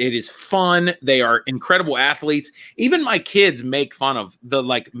 It is fun. They are incredible athletes. Even my kids make fun of the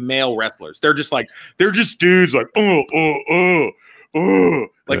like male wrestlers. They're just dudes like, like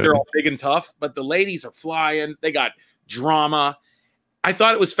they're all big and tough, but the ladies are flying. They got drama. I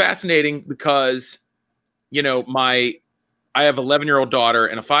thought it was fascinating because, you know, I have an 11-year-old daughter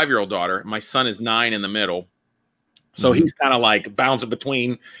and a 5-year-old daughter. My son is 9 in the middle. So he's kind of like bouncing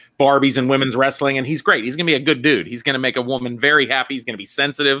between Barbies and women's wrestling, and he's great. He's going to be a good dude. He's going to make a woman very happy. He's going to be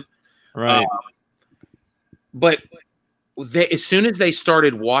sensitive. Right. But as soon as they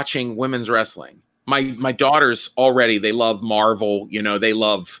started watching women's wrestling, my daughters already, they love Marvel. You know, they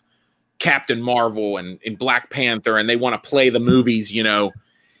love Captain Marvel and Black Panther, and they want to play the movies, you know.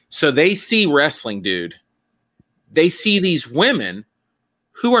 So they see wrestling, dude. They see these women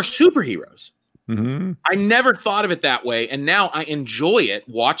who are superheroes. Mm-hmm. I never thought of it that way, and now I enjoy it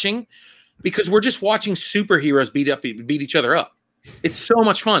watching, because we're just watching superheroes beat each other up. It's so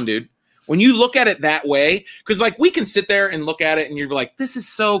much fun, dude. When you look at it that way, because like we can sit there and look at it, and you're like, "This is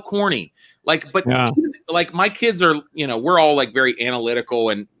so corny." Like, but like my kids are, you know, we're all like very analytical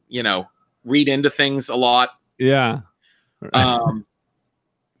and, you know, read into things a lot. Yeah.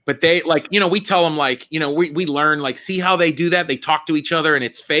 But they like, you know, we tell them like, you know, we learn like, see how they do that. They talk to each other and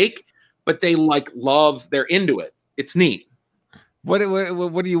it's fake, but they like they're into it. It's neat. What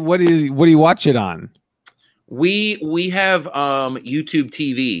do you watch it on? We have YouTube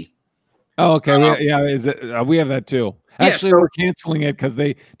TV. Oh, okay. Is it? We have that too. Actually, we're canceling it because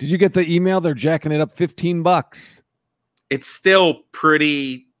did you get the email? They're jacking it up $15. It's still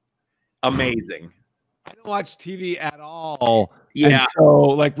pretty amazing. I don't watch TV at all. Yeah. And so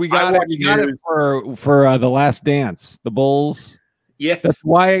like we got it for The Last Dance, the Bulls. Yes. That's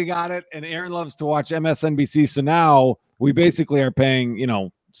why I got it. And Aaron loves to watch MSNBC. So now we basically are paying, you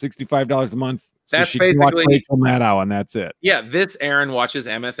know, $65 a month. So that's she can watch basically Rachel Maddow, and that's it. Yeah, this Aaron watches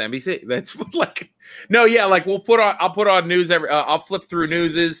MSNBC. That's like, no, yeah, like I'll put on news I'll flip through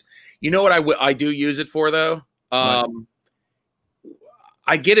newses. You know what I do use it for though? I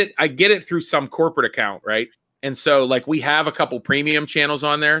get it through some corporate account, right? And so like we have a couple premium channels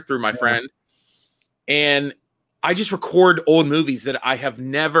on there through my friend, and I just record old movies that I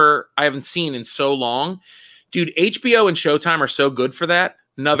haven't seen in so long. Dude, HBO and Showtime are so good for that.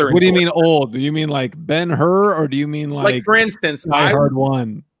 What do you mean old? Do you mean like Ben-Hur, or do you mean like for instance, I Heard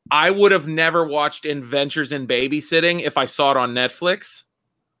One? I would have never watched Adventures in Babysitting if I saw it on Netflix.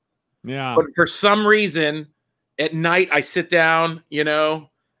 Yeah. But for some reason, at night I sit down, you know,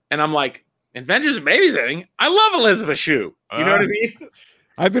 and I'm like, Adventures in Babysitting? I love Elizabeth Shue. You know what I mean?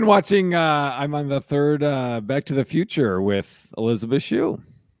 I've been watching, I'm on the third Back to the Future with Elizabeth Shue.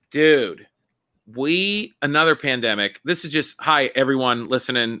 Dude, another pandemic. This is just, hi, everyone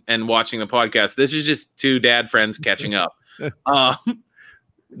listening and watching the podcast. This is just two dad friends catching up.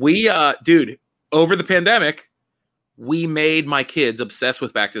 Dude, over the pandemic, we made my kids obsessed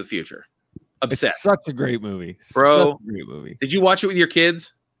with Back to the Future. Obsessed. It's such a great movie. Bro, such a great movie. Did you watch it with your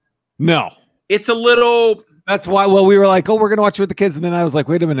kids? No. It's a little... That's why, we were like, we're going to watch it with the kids. And then I was like,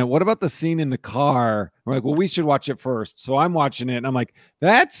 wait a minute. What about the scene in the car? We're like, we should watch it first. So I'm watching it. And I'm like,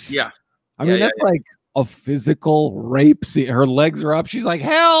 that's like a physical rape scene. Her legs are up. She's like,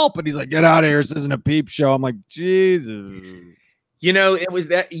 help. And he's like, get out of here. This isn't a peep show. I'm like, Jesus. You know, it was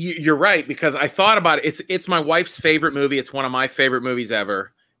that. You're right, because I thought about it. It's my wife's favorite movie. It's one of my favorite movies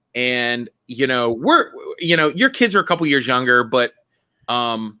ever. And, you know, your kids are a couple years younger, but,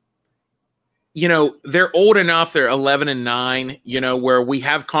 you know, they're old enough. They're 11 and 9, you know, where we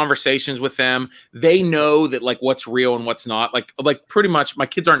have conversations with them. They know that like what's real and what's not. Like pretty much my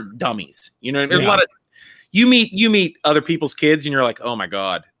kids aren't dummies. You know, there's a lot of, you meet other people's kids and you're like, oh my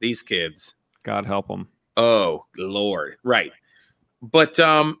God, these kids. God help them. Oh Lord. Right. But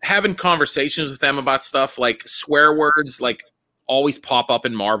having conversations with them about stuff like swear words, like always pop up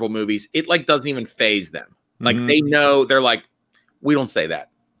in Marvel movies. It like doesn't even faze them. Like they know, they're like, we don't say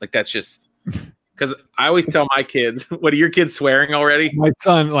that. Like that's just, because I always tell my kids, what are your kids swearing already? My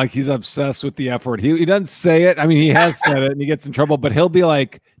son, like he's obsessed with the F word. He doesn't say it. I mean, he has said it and he gets in trouble, but he'll be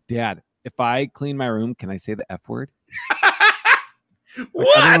like, Dad, if I clean my room, can I say the F word?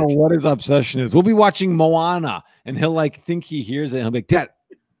 What? I don't know what his obsession is. We'll be watching Moana and he'll like think he hears it and he'll be like, Dad,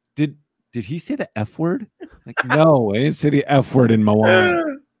 did he say the F word? Like, no, I didn't say the F word in Moana.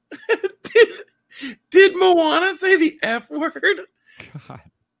 Did Moana say the F word? God.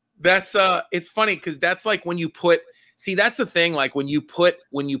 That's it's funny because that's like when you put that's the thing, like when you put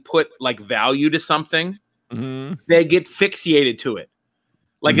like value to something, they get fixated to it.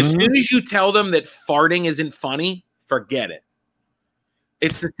 Like as soon as you tell them that farting isn't funny, forget it.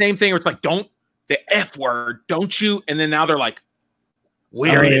 It's the same thing where it's like, don't the F word, don't you? And then now they're like,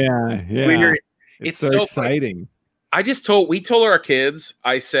 weird. Yeah. It's so exciting. Funny. We told our kids,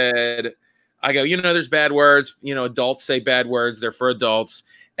 I go, there's bad words, adults say bad words, they're for adults.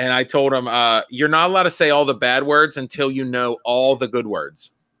 And I told them, you're not allowed to say all the bad words until you know all the good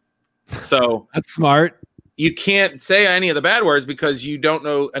words. So that's smart. You can't say any of the bad words because you don't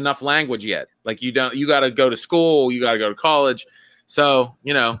know enough language yet. Like you got to go to school, you got to go to college. So,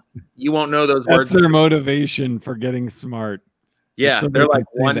 you won't know those words. That's their motivation for getting smart. Yeah. They're like,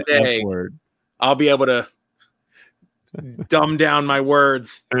 one day I'll be able to dumb down my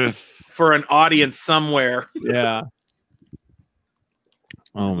words for an audience somewhere. Yeah.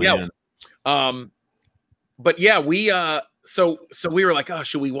 Oh man. Yeah. But yeah, we so we were like, oh,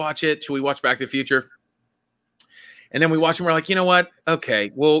 should we watch it? Should we watch Back to the Future? And then we watched and we're like, you know what? Okay,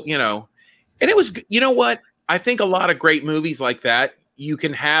 well, and it was, you know what? I think a lot of great movies like that, you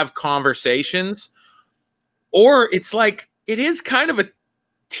can have conversations, or it's like, it is kind of a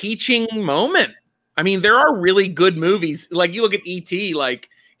teaching moment. I mean, there are really good movies. Like you look at E.T., like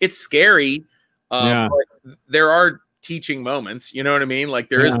it's scary. But there are teaching moments, you know what I mean? Like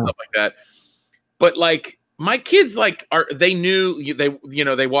there is stuff like that. But like my kids, like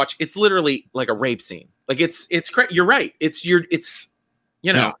they watch, it's literally like a rape scene. Like it's you're right.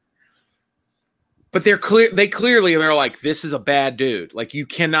 But they're like, this is a bad dude. Like you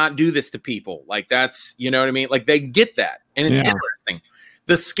cannot do this to people. Like that's, you know what I mean? Like they get that. And it's interesting.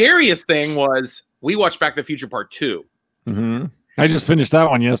 The scariest thing was we watched Back to the Future Part 2. I just finished that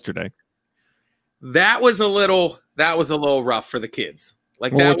one yesterday. That was a little rough for the kids.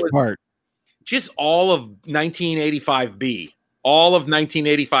 Like that was part? Just all of 1985B, all of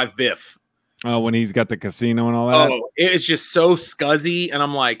 1985 Biff. Oh, when he's got the casino and all that. Oh, it was just so scuzzy, and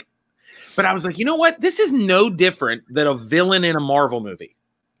I'm like, but I was like, you know what? This is no different than a villain in a Marvel movie.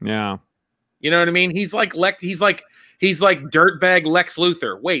 Yeah, you know what I mean? He's like dirtbag Lex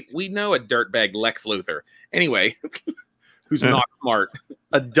Luthor. Wait, we know a dirtbag Lex Luthor. Anyway, who's not smart?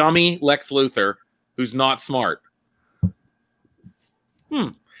 A dummy Lex Luthor who's not smart.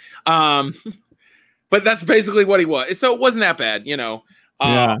 But that's basically what he was. So it wasn't that bad,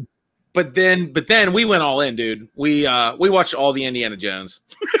 yeah. But then we went all in, dude. We watched all the Indiana Jones.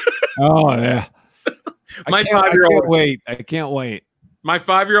 Oh yeah. My 5-year-old I can't wait. My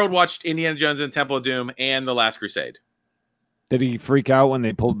 5-year-old watched Indiana Jones and Temple of Doom and The Last Crusade. Did he freak out when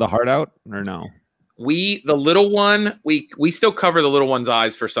they pulled the heart out or no? The little one, we still cover the little one's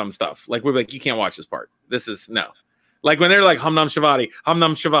eyes for some stuff. Like we're like, you can't watch this part. This is no. Like when they're like Hum Num Shavati.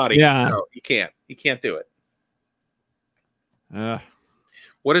 Yeah. No, you can't. You can't do it.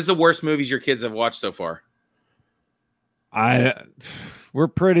 What is the worst movies your kids have watched so far?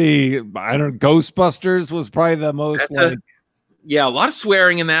 Ghostbusters was probably the most a lot of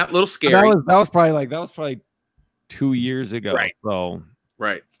swearing in that, a little scary. That was probably 2 years ago. Right. So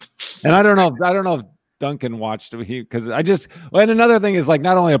right. And I don't know if Duncan watched it because and another thing is like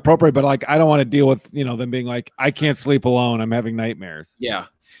not only appropriate, but like I don't want to deal with them being like, I can't sleep alone, I'm having nightmares. Yeah.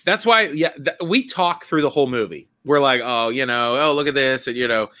 That's why we talk through the whole movie. We're like, oh, look at this,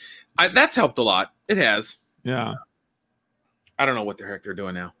 and that's helped a lot. It has. Yeah. I don't know what the heck they're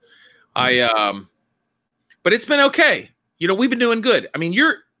doing now. But it's been okay. We've been doing good. I mean,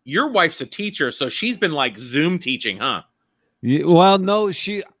 your wife's a teacher, so she's been like Zoom teaching, huh? Yeah, well, no,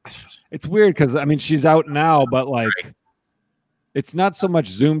 it's weird because I mean she's out now, but like it's not so much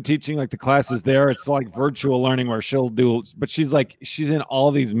Zoom teaching like the classes there. It's like virtual learning where she'll do, but she's in all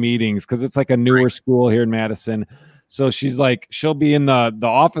these meetings because it's like a newer school here in Madison. So she'll be in the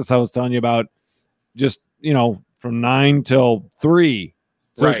office I was telling you about just, from 9 till 3.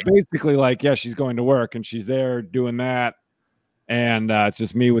 So it's basically like, yeah, she's going to work and she's there doing that. And it's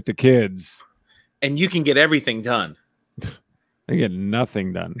just me with the kids. And you can get everything done. I get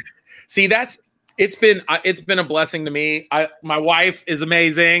nothing done. See, it's been a blessing to me. My wife is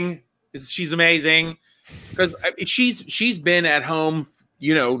amazing. She's amazing because she's been at home,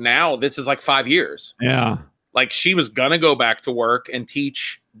 now this is like 5 years. Yeah. Like she was going to go back to work and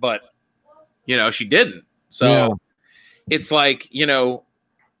teach, but she didn't. So it's like,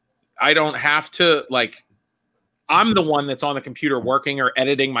 I don't have to I'm the one that's on the computer working or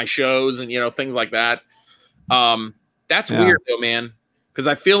editing my shows and, things like that. That's weird though, man. Cause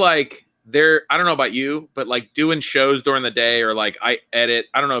I feel like I don't know about you, but like doing shows during the day or like I edit,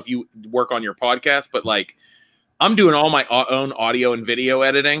 I don't know if you work on your podcast, but like, I'm doing all my own audio and video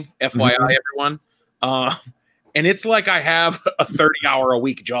editing, FYI, everyone. And it's like I have a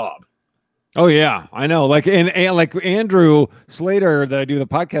 30-hour-a-week job. Oh yeah, I know. Like and like Andrew Slater that I do the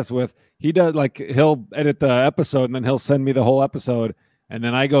podcast with, he does like he'll edit the episode and then he'll send me the whole episode, and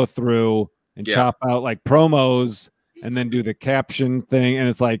then I go through and chop out like promos and then do the caption thing, and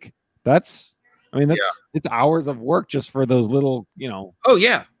it's like it's hours of work just for those little, Oh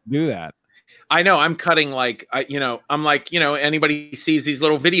yeah, do that. I know. I'm cutting anybody sees these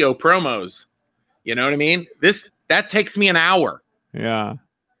little video promos, you know what I mean? That takes me an hour. Yeah.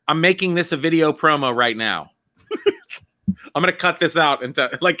 I'm making this a video promo right now. I'm going to cut this out. And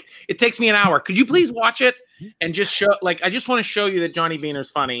it takes me an hour. Could you please watch it and just show, I just want to show you that Johnny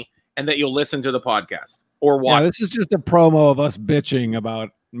Wiener's funny and that you'll listen to the podcast or watch. Yeah, this is just a promo of us bitching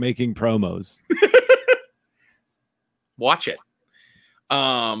about making promos. Watch it.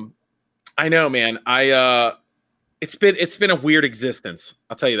 I know, man. It's been a weird existence.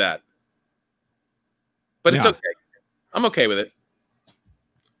 I'll tell you that. But it's okay. I'm okay with it.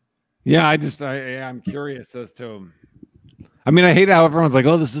 Yeah, I'm curious as to. I mean, I hate how everyone's like,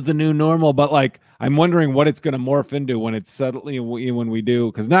 "Oh, this is the new normal," but I'm wondering what it's going to morph into when it's suddenly when we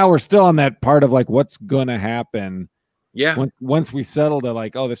do, because now we're still on that part of what's going to happen. Yeah. Once we settle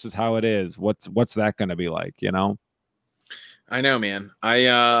to oh, this is how it is. What's that going to be like? I know, man.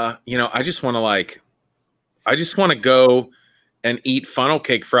 I just want to go and eat funnel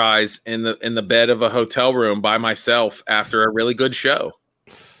cake fries in the bed of a hotel room by myself after a really good show.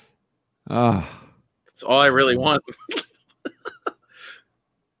 That's all I really want.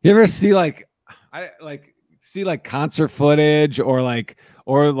 You ever see concert footage or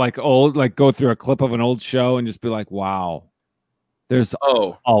old go through a clip of an old show and just be like, wow, there's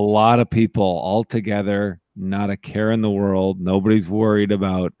a lot of people all together, not a care in the world, nobody's worried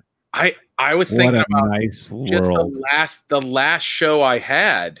about. I was thinking about nice just world. the last show I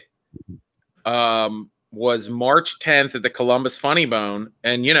had was March 10th at the Columbus Funny Bone,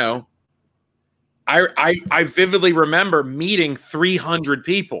 and I vividly remember meeting 300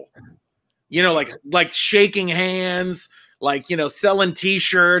 people, like shaking hands, selling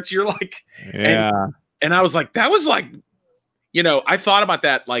T-shirts. You're like, yeah. And I was like, that was I thought about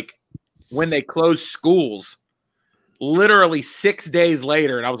that when they closed schools, literally 6 days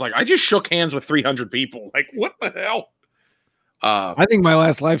later, and I was like, I just shook hands with 300 people. Like, what the hell? I think my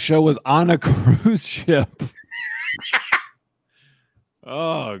last live show was on a cruise ship.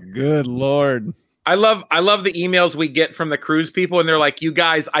 Oh, good Lord. I love the emails we get from the cruise people, and they're like, you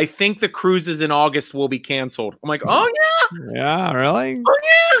guys, I think the cruises in August will be canceled. I'm like, oh yeah? Yeah, really? Oh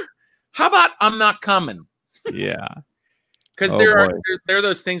yeah? How about I'm not coming? Yeah. Because there are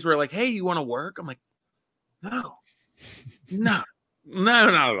those things where hey, you want to work? I'm like, no, not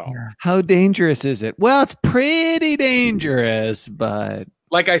at all. How dangerous is it? Well, it's pretty dangerous, but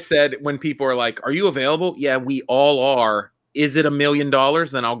like I said, when people are like, are you available? Yeah, we all are. Is it $1 million?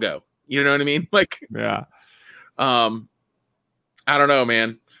 Then I'll go. You know what I mean? Yeah. I don't know,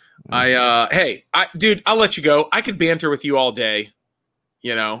 man. Dude, I'll let you go. I could banter with you all day.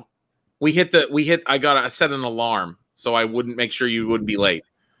 I set an alarm so I wouldn't make sure you would be late.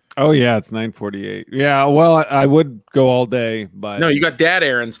 Oh yeah, it's 9:48. Yeah, well, I would go all day, but no, you got dad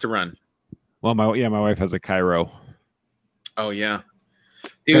errands to run. Well, my wife has a Cairo. Oh yeah,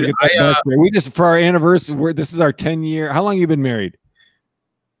 dude. We just for our anniversary. This is our 10-year. How long have you been married?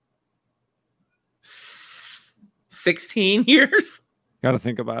 16 years. Got to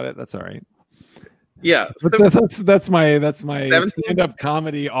think about it. That's all right. Yeah, but that's my stand-up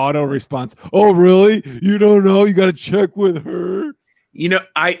comedy auto response. Oh, really? You don't know? You got to check with her.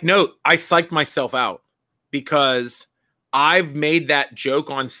 I psyched myself out because I've made that joke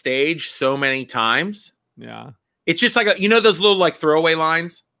on stage so many times. Yeah, it's just those little throwaway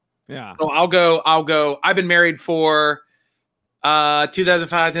lines. Yeah. So I'll go. I've been married for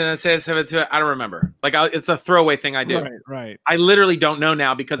 2005, 2006, 2007, I don't remember. It's a throwaway thing I do. Right. I literally don't know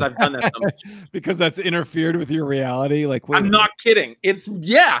now because I've done that so much. Because that's interfered with your reality. I'm not kidding.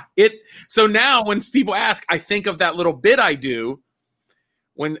 So now when people ask, I think of that little bit I do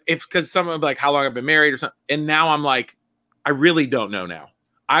because someone will be like, how long I've been married or something. And now I'm like, I really don't know now.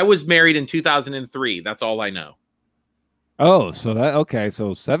 I was married in 2003. That's all I know. Oh, so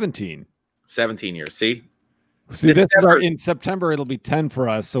 17 years. See, this is in September. It'll be 10 for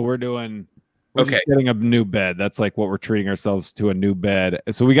us. So we're just getting a new bed. That's what we're treating ourselves to, a new bed.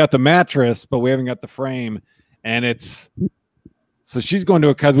 So we got the mattress, but we haven't got the frame. And so she's going to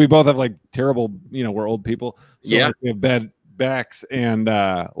it because we both have terrible, we're old people. So we have bed backs. And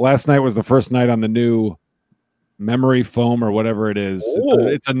last night was the first night on the new memory foam or whatever it is.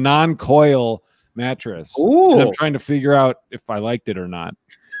 It's a non-coil mattress. Ooh. And I'm trying to figure out if I liked it or not.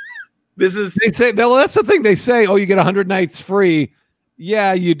 This is They say, well, that's the thing. They say, oh, you get 100 nights free.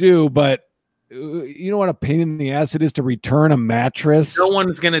 Yeah, you do. But you know what a pain in the ass it is to return a mattress? no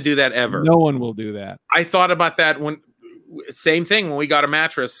one's going to do that ever. No one will do that. I thought about that same thing when we got a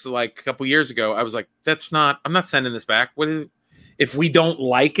mattress like a couple years ago. I was like, I'm not sending this back. If we don't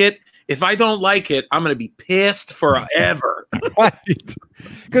like it? If I don't like it, I'm going to be pissed forever. Right.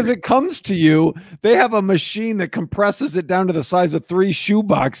 Because it comes to you, they have a machine that compresses it down to the size of 3 shoe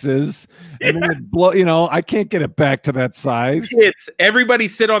boxes. And then it I can't get it back to that size. Everybody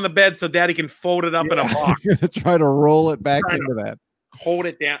sit on the bed so daddy can fold it up in a box. I'm going to try to roll it back into that. Hold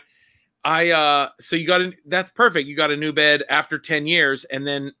it down. So that's perfect. You got a new bed after 10 years, and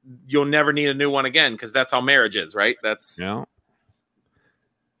then you'll never need a new one again, because that's how marriage is, right?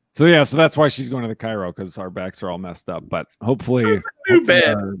 So that's why she's going to the Cairo, because our backs are all messed up. But hopefully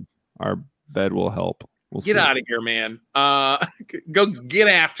our bed will help. We'll get out of here, man. Go get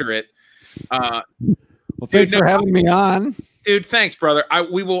after it. Well, thanks for having me on. Dude, thanks, brother.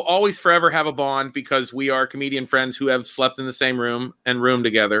 We will always forever have a bond, because we are comedian friends who have slept in the same room and roomed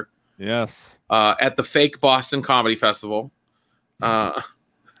together. Yes. At the fake Boston Comedy Festival. The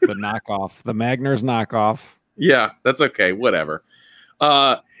knockoff. The Magners knockoff. Yeah, that's okay. Whatever.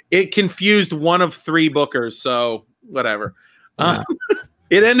 It confused one of 3 bookers, so whatever.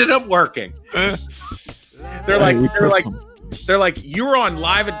 It ended up working. They're like, you were on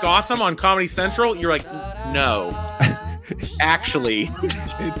Live at Gotham on Comedy Central? You're like, no. Actually,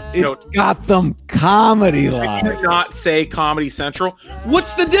 it's Gotham Comedy Live. I did not say Comedy Central.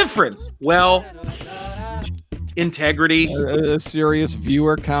 What's the difference? Well, integrity, a serious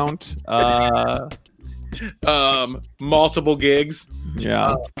viewer count, multiple gigs.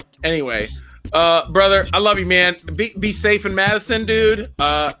 Yeah. Anyway, brother, I love you, man. Be safe in Madison, dude.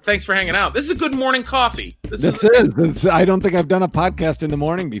 Thanks for hanging out. This is a good morning coffee. This is. I don't think I've done a podcast in the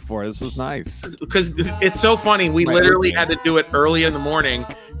morning before. This was nice. Because it's so funny. We literally had to do it early in the morning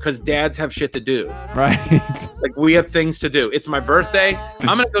because dads have shit to do. Right. Like, we have things to do. It's my birthday.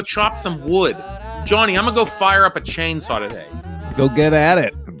 I'm going to go chop some wood. Johnny, I'm going to go fire up a chainsaw today. Go get at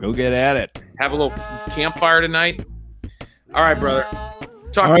it. Have a little campfire tonight. All right, brother.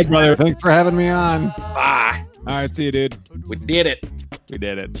 All right, brother. Thanks for having me on. Bye. All right. See you, dude. We did it. We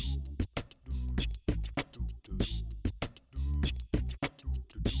did it.